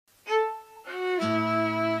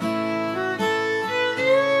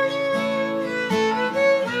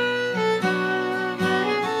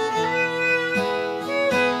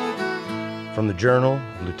the Journal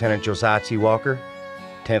of Lieutenant Josiah T. Walker,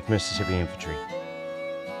 10th Mississippi Infantry.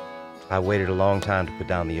 I waited a long time to put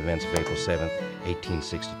down the events of April 7th,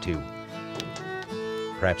 1862.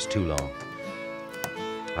 Perhaps too long.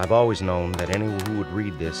 I've always known that anyone who would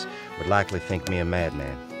read this would likely think me a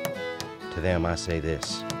madman. To them I say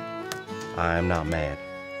this: I am not mad.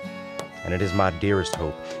 And it is my dearest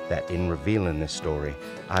hope that in revealing this story,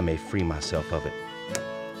 I may free myself of it.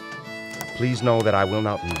 Please know that I will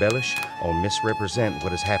not embellish or misrepresent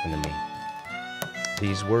what has happened to me.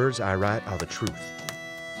 These words I write are the truth,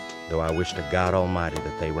 though I wish to God Almighty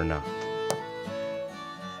that they were not.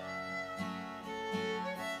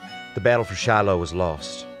 The battle for Shiloh was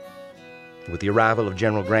lost. With the arrival of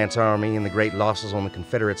General Grant's army and the great losses on the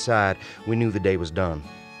Confederate side, we knew the day was done.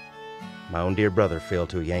 My own dear brother fell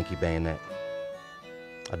to a Yankee bayonet.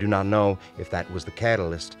 I do not know if that was the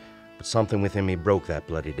catalyst, but something within me broke that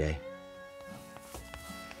bloody day.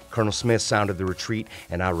 Colonel Smith sounded the retreat,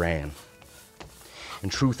 and I ran. In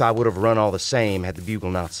truth, I would have run all the same had the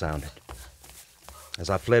bugle not sounded. As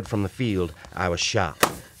I fled from the field, I was shot.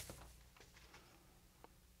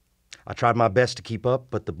 I tried my best to keep up,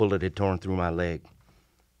 but the bullet had torn through my leg.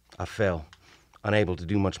 I fell, unable to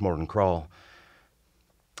do much more than crawl.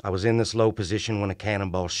 I was in this low position when a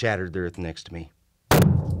cannonball shattered the earth next to me.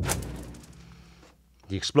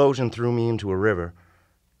 The explosion threw me into a river,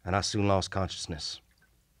 and I soon lost consciousness.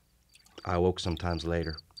 I awoke sometimes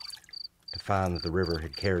later to find that the river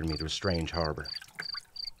had carried me to a strange harbor.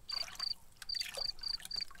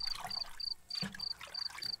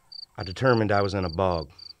 I determined I was in a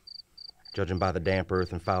bog. Judging by the damp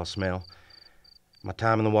earth and foul smell, my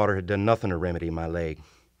time in the water had done nothing to remedy my leg.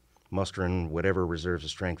 Mustering whatever reserves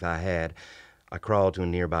of strength I had, I crawled to a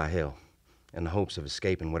nearby hill in the hopes of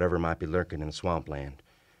escaping whatever might be lurking in the swampland.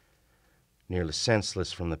 Nearly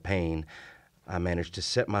senseless from the pain, I managed to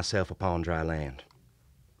set myself upon dry land.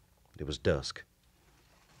 It was dusk,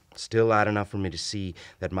 still light enough for me to see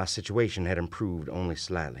that my situation had improved only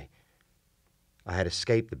slightly. I had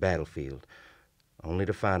escaped the battlefield, only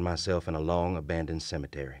to find myself in a long abandoned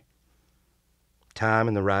cemetery. Time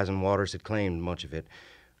and the rising waters had claimed much of it,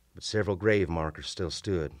 but several grave markers still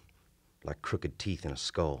stood, like crooked teeth in a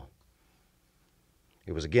skull.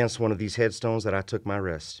 It was against one of these headstones that I took my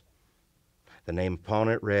rest. The name upon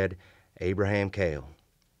it read Abraham Cale.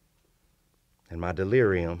 In my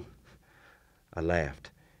delirium, I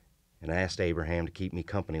laughed and asked Abraham to keep me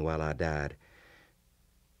company while I died.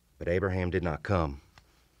 But Abraham did not come,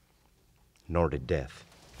 nor did death.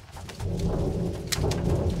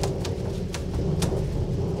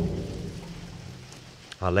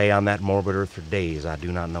 I lay on that morbid earth for days, I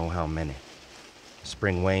do not know how many.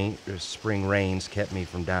 Spring rains kept me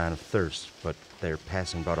from dying of thirst, but their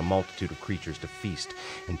passing brought a multitude of creatures to feast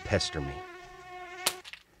and pester me.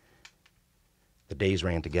 The days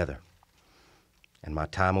ran together, and my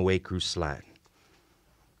time awake grew slight.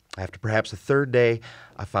 After perhaps the third day,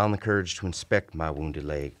 I found the courage to inspect my wounded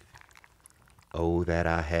leg. Oh, that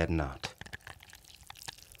I had not.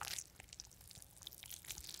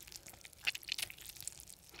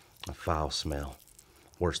 A foul smell,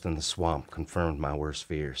 worse than the swamp, confirmed my worst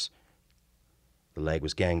fears. The leg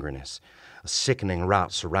was gangrenous. A sickening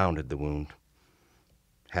rot surrounded the wound.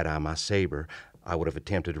 Had I my saber, I would have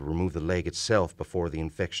attempted to remove the leg itself before the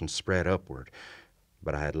infection spread upward,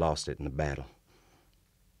 but I had lost it in the battle.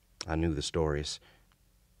 I knew the stories.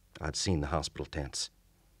 I'd seen the hospital tents.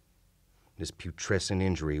 This putrescent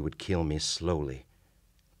injury would kill me slowly,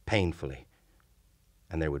 painfully,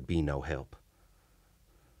 and there would be no help.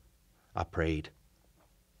 I prayed.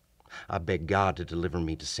 I begged God to deliver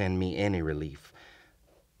me, to send me any relief,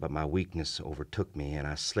 but my weakness overtook me, and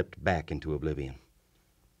I slipped back into oblivion.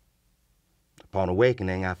 Upon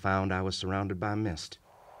awakening, I found I was surrounded by mist,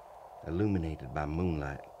 illuminated by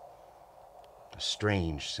moonlight. A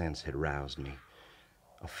strange sense had roused me,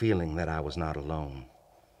 a feeling that I was not alone.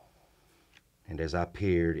 And as I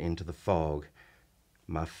peered into the fog,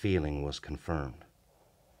 my feeling was confirmed.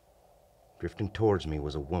 Drifting towards me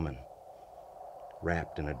was a woman,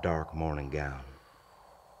 wrapped in a dark morning gown.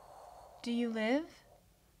 Do you live?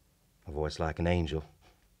 A voice like an angel.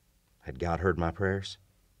 Had God heard my prayers?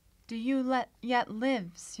 Do you yet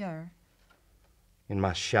live, sir? In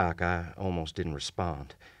my shock, I almost didn't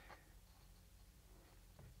respond.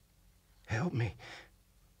 Help me.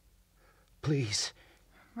 Please.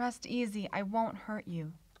 Rest easy. I won't hurt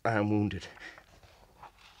you. I am wounded.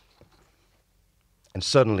 And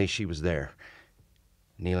suddenly she was there,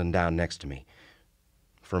 kneeling down next to me.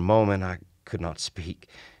 For a moment, I could not speak,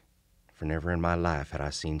 for never in my life had I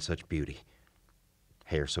seen such beauty.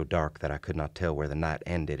 Hair so dark that I could not tell where the night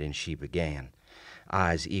ended and she began.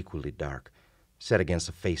 Eyes equally dark, set against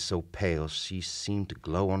a face so pale she seemed to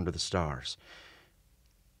glow under the stars.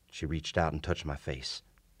 She reached out and touched my face.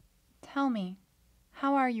 Tell me,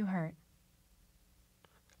 how are you hurt?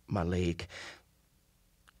 My leg.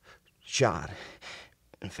 Shot.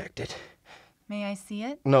 Infected. May I see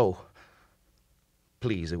it? No.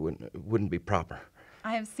 Please, it wouldn't be proper.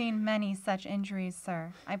 I have seen many such injuries,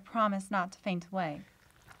 sir. I promise not to faint away.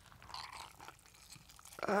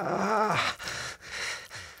 Ah.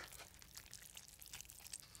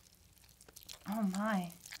 Oh,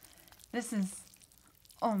 my. This is...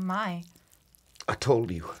 Oh, my. I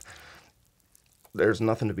told you. There's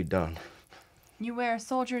nothing to be done. You wear a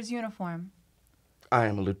soldier's uniform. I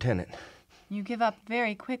am a lieutenant. You give up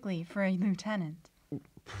very quickly for a lieutenant.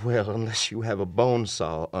 Well, unless you have a bone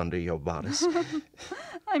saw under your bodice.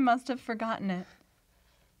 I must have forgotten it.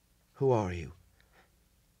 Who are you?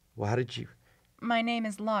 Why did you... My name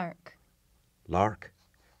is Lark. Lark?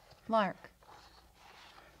 Lark.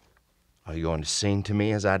 Are you going to sing to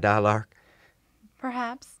me as I die, Lark?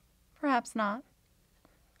 Perhaps. Perhaps not.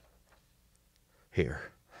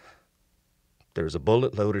 Here. There's a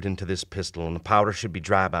bullet loaded into this pistol, and the powder should be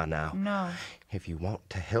dry by now. No. If you want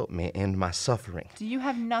to help me end my suffering. Do you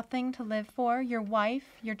have nothing to live for? Your wife?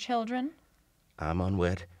 Your children? I'm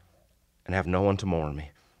unwed, and have no one to mourn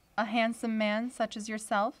me. A handsome man such as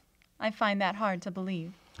yourself? I find that hard to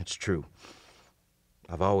believe. It's true.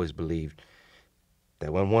 I've always believed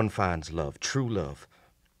that when one finds love, true love,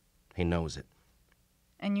 he knows it.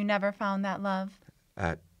 And you never found that love?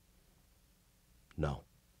 No.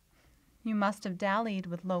 You must have dallied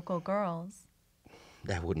with local girls.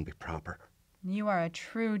 That wouldn't be proper. You are a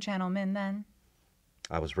true gentleman, then.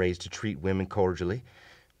 I was raised to treat women cordially.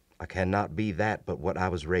 I cannot be that but what I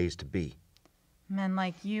was raised to be. Men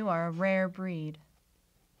like you are a rare breed.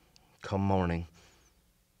 Come morning,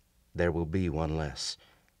 there will be one less.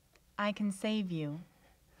 I can save you.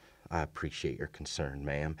 I appreciate your concern,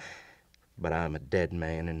 ma'am, but I'm a dead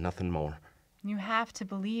man and nothing more. You have to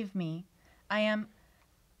believe me.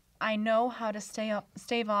 I know how to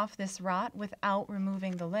stave off this rot without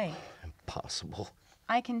removing the leg. Impossible.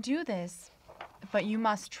 I can do this, but you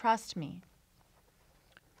must trust me.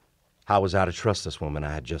 How was I to trust this woman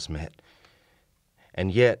I had just met?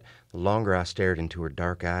 And yet, the longer I stared into her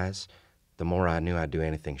dark eyes, the more I knew I'd do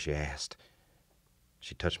anything she asked.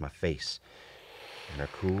 She touched my face, and her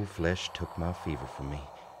cool flesh took my fever from me.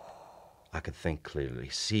 I could think clearly,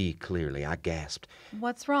 see clearly. I gasped.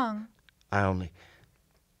 What's wrong?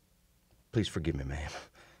 Please forgive me, ma'am.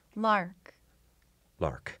 Lark.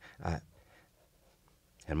 Lark,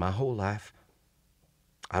 in my whole life,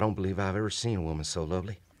 I don't believe I've ever seen a woman so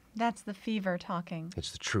lovely. That's the fever talking.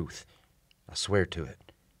 It's the truth. I swear to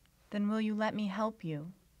it. Then will you let me help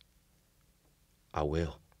you? I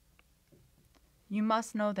will. You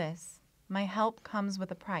must know this. My help comes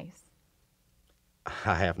with a price.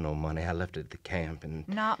 I have no money. I left it at the camp and...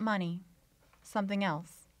 Not money. Something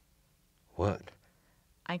else. What?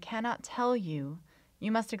 I cannot tell you.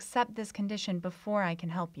 You must accept this condition before I can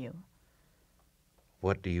help you.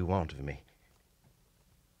 What do you want of me?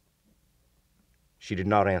 She did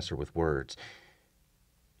not answer with words.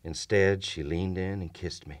 Instead, she leaned in and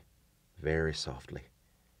kissed me, very softly.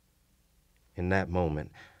 In that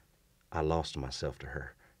moment, I lost myself to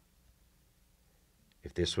her.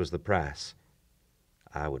 If this was the price,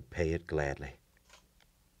 I would pay it gladly.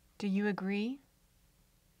 Do you agree?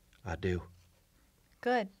 I do.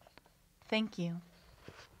 Good. Thank you.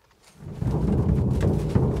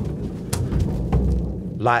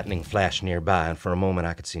 Lightning flashed nearby, and for a moment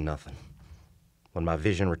I could see nothing. When my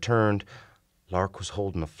vision returned, Lark was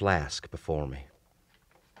holding a flask before me.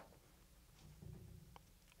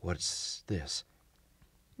 What's this?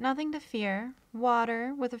 Nothing to fear.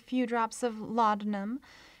 Water with a few drops of laudanum.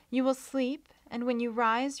 You will sleep, and when you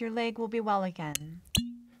rise, your leg will be well again.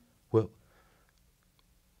 Will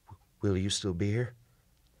you still be here?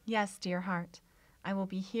 Yes, dear heart. I will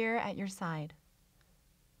be here at your side.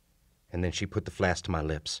 And then she put the flask to my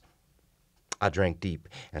lips. I drank deep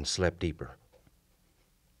and slept deeper.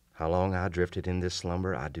 How long I drifted in this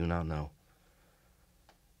slumber, I do not know.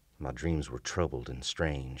 My dreams were troubled and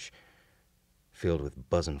strange, filled with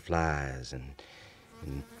buzzing flies and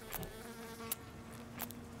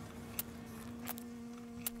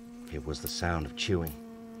it was the sound of chewing,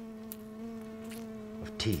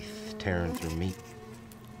 of teeth tearing through meat.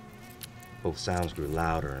 Both sounds grew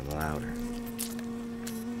louder and louder.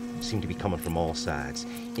 It seemed to be coming from all sides,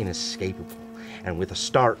 inescapable, and with a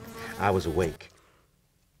start, I was awake.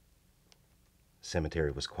 The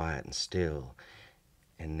cemetery was quiet and still,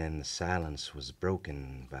 and then the silence was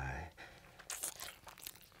broken by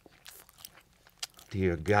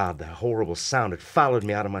Dear God, that horrible sound had followed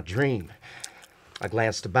me out of my dream. I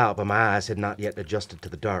glanced about, but my eyes had not yet adjusted to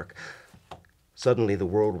the dark. Suddenly, the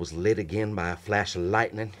world was lit again by a flash of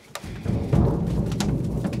lightning.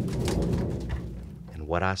 And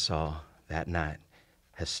what I saw that night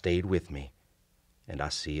has stayed with me, and I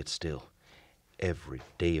see it still, every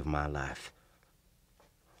day of my life.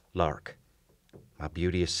 Lark, my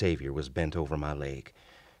beauteous savior, was bent over my leg.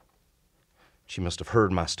 She must have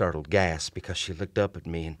heard my startled gasp, because she looked up at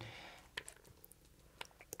me, and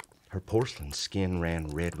her porcelain skin ran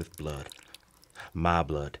red with blood, my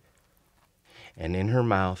blood, and in her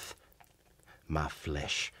mouth, my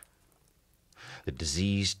flesh. The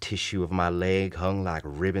diseased tissue of my leg hung like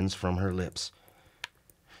ribbons from her lips.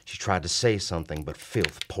 She tried to say something, but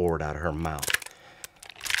filth poured out of her mouth.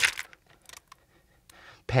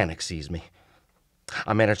 Panic seized me.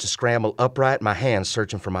 I managed to scramble upright, my hands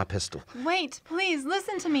searching for my pistol. Wait, please,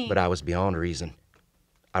 listen to me. But I was beyond reason.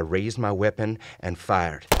 I raised my weapon and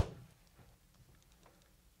fired.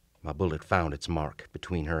 My bullet found its mark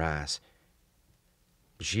between her eyes.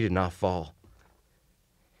 But she did not fall.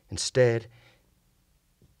 Instead,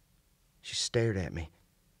 she stared at me,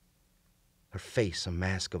 her face a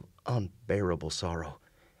mask of unbearable sorrow.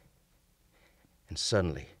 And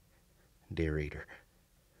suddenly, dear reader,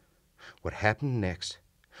 what happened next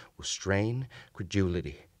was strained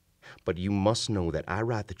credulity. But you must know that I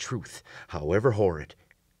write the truth, however horrid.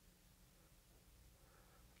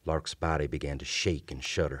 Lark's body began to shake and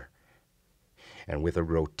shudder, and with a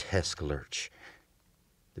grotesque lurch,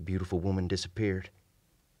 the beautiful woman disappeared.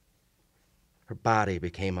 Her body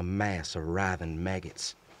became a mass of writhing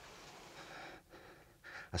maggots.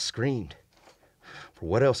 I screamed, for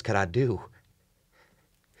what else could I do?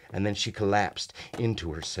 And then she collapsed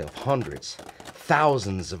into herself, hundreds,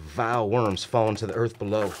 thousands of vile worms falling to the earth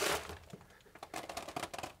below.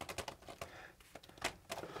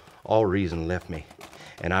 All reason left me,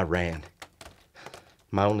 and I ran.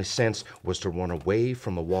 My only sense was to run away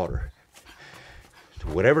from the water, to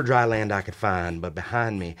whatever dry land I could find, but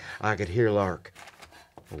behind me I could hear Lark,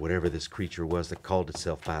 or whatever this creature was that called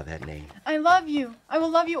itself by that name. I love you. I will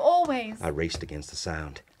love you always. I raced against the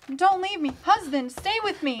sound. Don't leave me. Husband, stay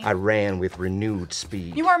with me. I ran with renewed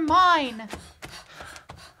speed. You are mine.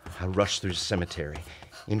 I rushed through the cemetery,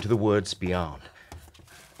 into the woods beyond.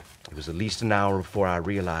 It was at least an hour before I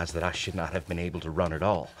realized that I should not have been able to run at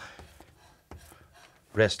all.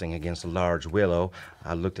 Resting against a large willow,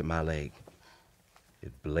 I looked at my leg.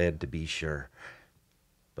 It bled, to be sure,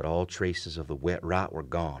 but all traces of the wet rot were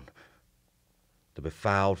gone. The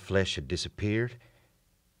befouled flesh had disappeared,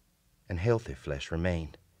 and healthy flesh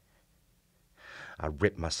remained. I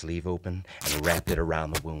ripped my sleeve open and wrapped it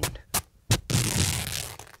around the wound.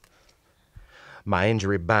 My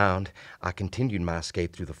injury bound, I continued my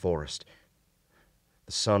escape through the forest.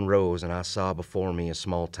 The sun rose, and I saw before me a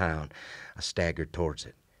small town. I staggered towards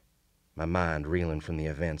it, my mind reeling from the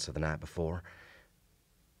events of the night before.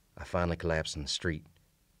 I finally collapsed in the street,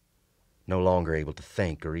 no longer able to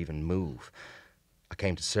think or even move. I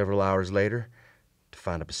came to several hours later to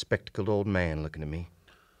find a bespectacled old man looking at me.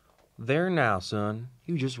 There now, son.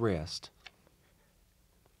 You just rest.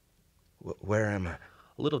 Where am I?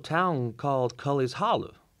 A little town called Cully's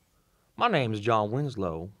Hollow. My name's John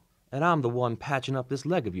Winslow, and I'm the one patching up this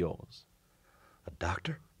leg of yours. A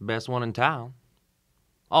doctor? Best one in town.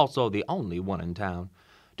 Also the only one in town.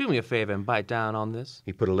 Do me a favor and bite down on this.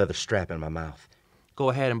 He put a leather strap in my mouth. Go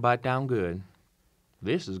ahead and bite down good.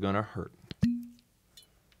 This is gonna hurt.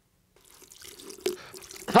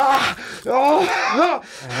 Oh!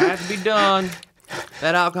 It has to be done.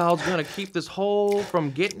 That alcohol's gonna keep this hole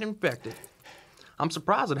from getting infected. I'm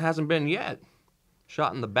surprised it hasn't been yet.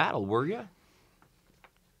 Shot in the battle, were you?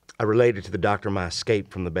 I related to the doctor my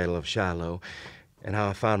escape from the Battle of Shiloh and how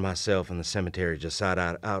I found myself in the cemetery just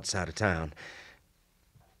outside of town.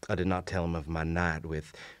 I did not tell him of my night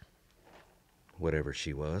with whatever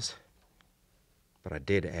she was, but I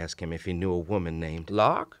did ask him if he knew a woman named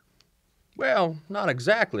Lark? Well, not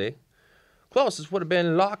exactly. Closest would have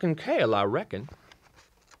been Lark and Cale, I reckon.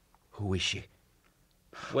 Who is she?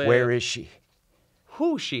 Well, Where is she?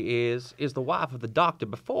 Who she is the wife of the doctor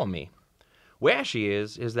before me. Where she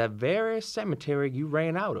is that very cemetery you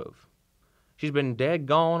ran out of. She's been dead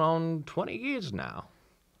gone on 20 years now.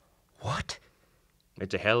 What?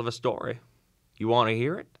 It's a hell of a story. You want to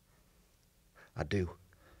hear it? I do.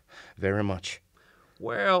 Very much.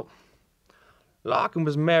 Well, Larkin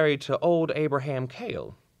was married to old Abraham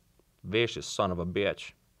Cale. Vicious son of a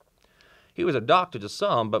bitch. He was a doctor to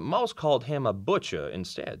some, but most called him a butcher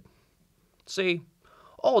instead. See,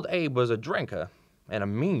 old Abe was a drinker, and a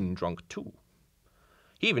mean drunk too.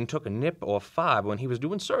 He even took a nip or 5 when he was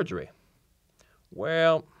doing surgery.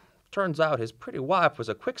 Well, turns out his pretty wife was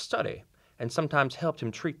a quick study and sometimes helped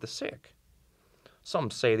him treat the sick.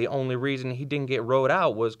 Some say the only reason he didn't get rode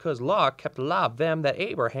out was 'cause Locke kept alive them that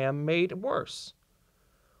Abraham made worse.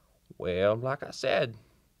 Well, like I said,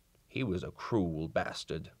 he was a cruel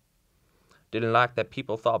bastard. Didn't like that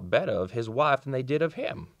people thought better of his wife than they did of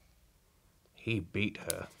him. He beat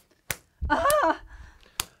her.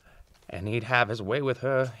 And he'd have his way with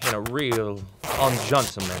her in a real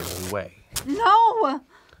ungentlemanly way. No!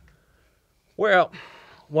 Well,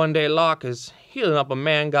 one day Locke is healing up a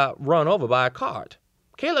man got run over by a cart.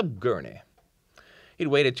 Caleb Gurney. He'd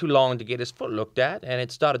waited too long to get his foot looked at, and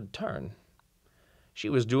it started to turn. She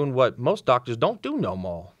was doing what most doctors don't do no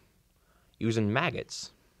more. Using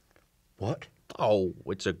maggots. What? Oh,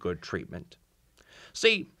 it's a good treatment.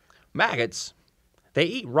 See, maggots, they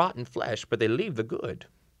eat rotten flesh, but they leave the good.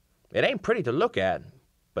 It ain't pretty to look at,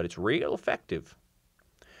 but it's real effective.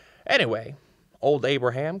 Anyway, old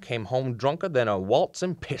Abraham came home drunker than a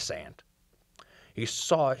waltzing pissant. He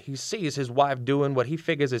sees his wife doing what he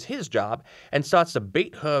figures is his job and starts to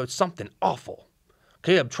beat her something awful.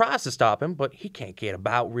 Caleb tries to stop him, but he can't get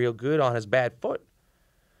about real good on his bad foot.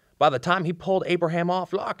 By the time he pulled Abraham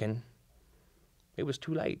off Larkin, it was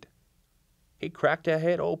too late. He cracked her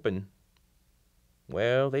head open.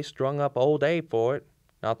 Well, they strung up old Abe for it.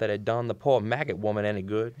 Not that it done the poor maggot woman any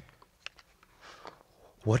good.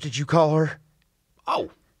 What did you call her?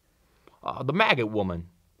 Oh, the maggot woman.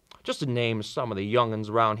 Just a name some of the young'uns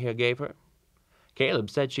around here gave her.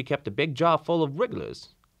 Caleb said she kept a big jar full of wrigglers,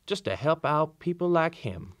 just to help out people like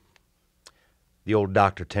him. The old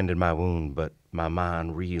doctor tended my wound, but my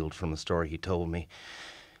mind reeled from the story he told me.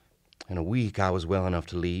 In a week, I was well enough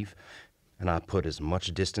to leave, and I put as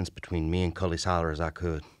much distance between me and Cully's Holler as I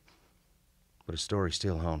could. But his story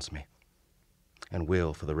still haunts me, and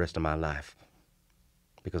will for the rest of my life.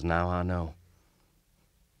 Because now I know.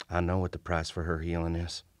 I know what the price for her healing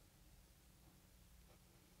is.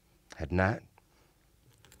 At night,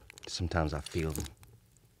 sometimes I feel them.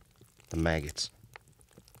 The maggots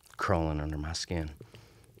crawling under my skin.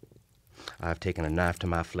 I've taken a knife to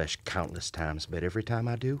my flesh countless times, but every time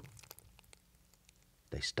I do,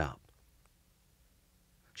 they stop.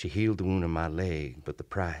 She healed the wound in my leg, but the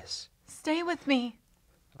price... Stay with me.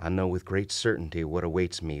 I know with great certainty what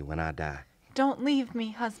awaits me when I die. Don't leave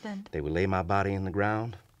me, husband. They will lay my body in the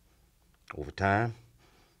ground. Over time,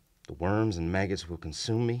 the worms and maggots will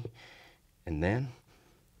consume me, and then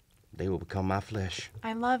they will become my flesh.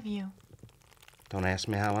 I love you. Don't ask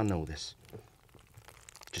me how I know this.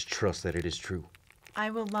 Just trust that it is true. I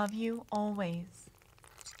will love you always.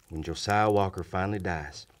 When Josiah Walker finally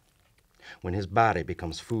dies, when his body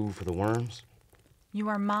becomes food for the worms, You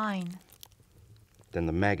are mine. then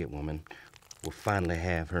the maggot woman will finally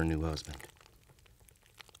have her new husband.